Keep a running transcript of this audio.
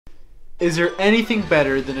Is there anything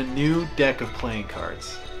better than a new deck of playing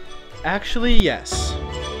cards? Actually, yes.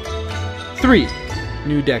 3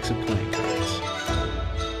 new decks of playing cards.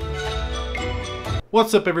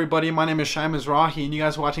 What's up everybody, my name is Shai Mizrahi and you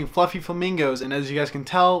guys are watching Fluffy Flamingos, and as you guys can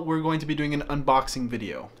tell, we're going to be doing an unboxing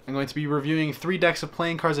video. I'm going to be reviewing 3 decks of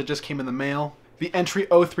playing cards that just came in the mail. The Entry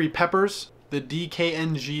 03 Peppers, the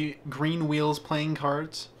DKNG Green Wheels playing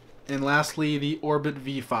cards, and lastly the Orbit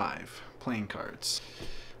V5 playing cards.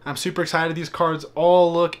 I'm super excited. These cards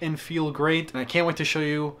all look and feel great, and I can't wait to show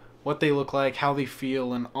you what they look like, how they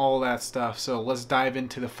feel, and all that stuff. So let's dive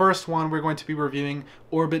into the first one. We're going to be reviewing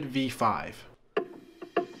Orbit V5.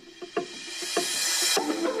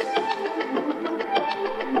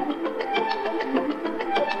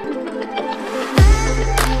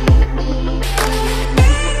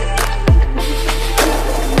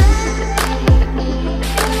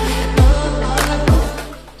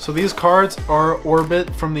 So these cards are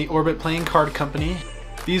Orbit from the Orbit Playing Card Company.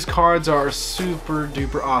 These cards are super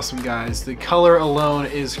duper awesome, guys. The color alone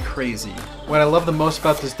is crazy. What I love the most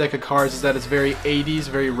about this deck of cards is that it's very 80s,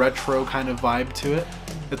 very retro kind of vibe to it.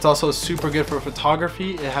 It's also super good for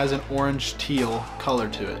photography. It has an orange teal color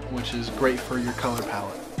to it, which is great for your color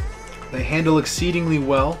palette. They handle exceedingly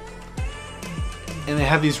well, and they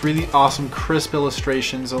have these really awesome crisp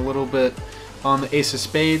illustrations, a little bit on the Ace of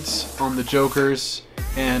Spades, on the Jokers,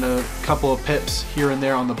 and a couple of pips here and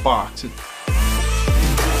there on the box.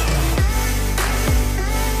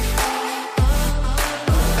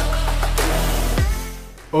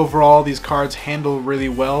 Overall, these cards handle really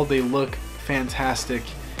well. They look fantastic,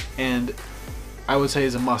 and I would say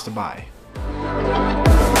is a must-buy.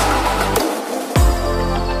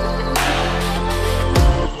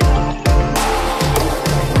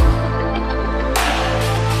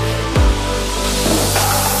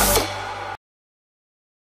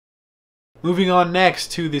 Moving on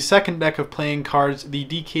next to the second deck of playing cards, the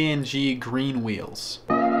DKNG Green Wheels.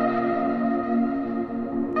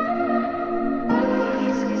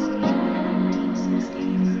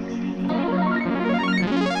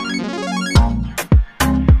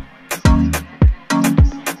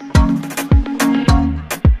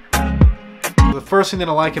 The first thing that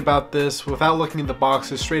I like about this, without looking at the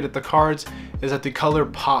boxes, straight at the cards, is that the color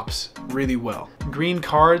pops really well. Green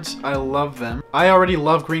cards, I love them. I already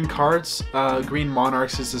love green cards. Green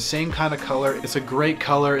Monarchs is the same kind of color. It's a great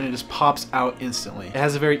color and it just pops out instantly. It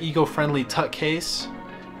has a very eco-friendly tuck case,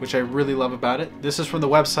 which I really love about it. This is from the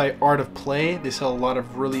website Art of Play. They sell a lot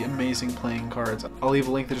of really amazing playing cards. I'll leave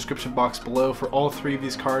a link in the description box below for all 3 of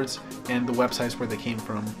these cards and the websites where they came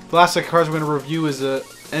from. The last deck of cards we're going to review is the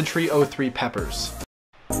Entry 03 Peppers.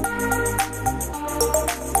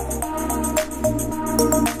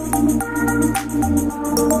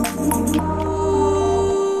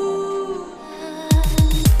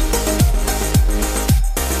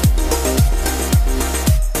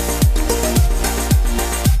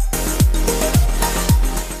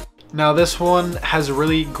 Now this one has a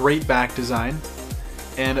really great back design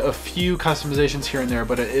and a few customizations here and there,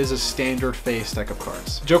 but it is a standard face deck of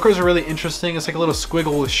cards. Jokers are really interesting. It's like a little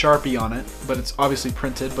squiggle with Sharpie on it, but it's obviously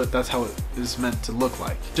printed, but that's how it is meant to look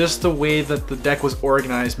like. Just the way that the deck was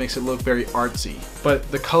organized makes it look very artsy, but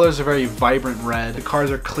the colors are very vibrant red. The cards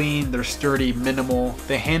are clean, they're sturdy, minimal.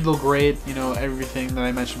 They handle great. You know, everything that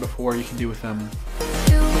I mentioned before you can do with them.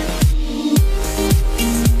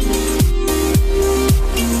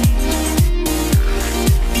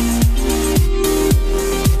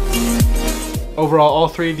 Overall, all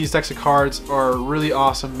 3 of these decks of cards are really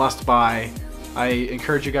awesome, must buy. I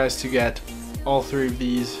encourage you guys to get all 3 of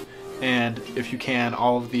these, and if you can,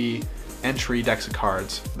 all of the entry decks of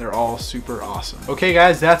cards. They're all super awesome. Okay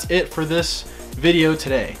guys, that's it for this video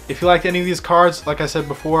today. If you liked any of these cards, like I said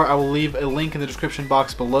before, I will leave a link in the description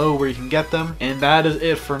box below where you can get them. And that is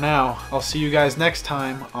it for now. I'll see you guys next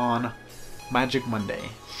time on Magic Monday.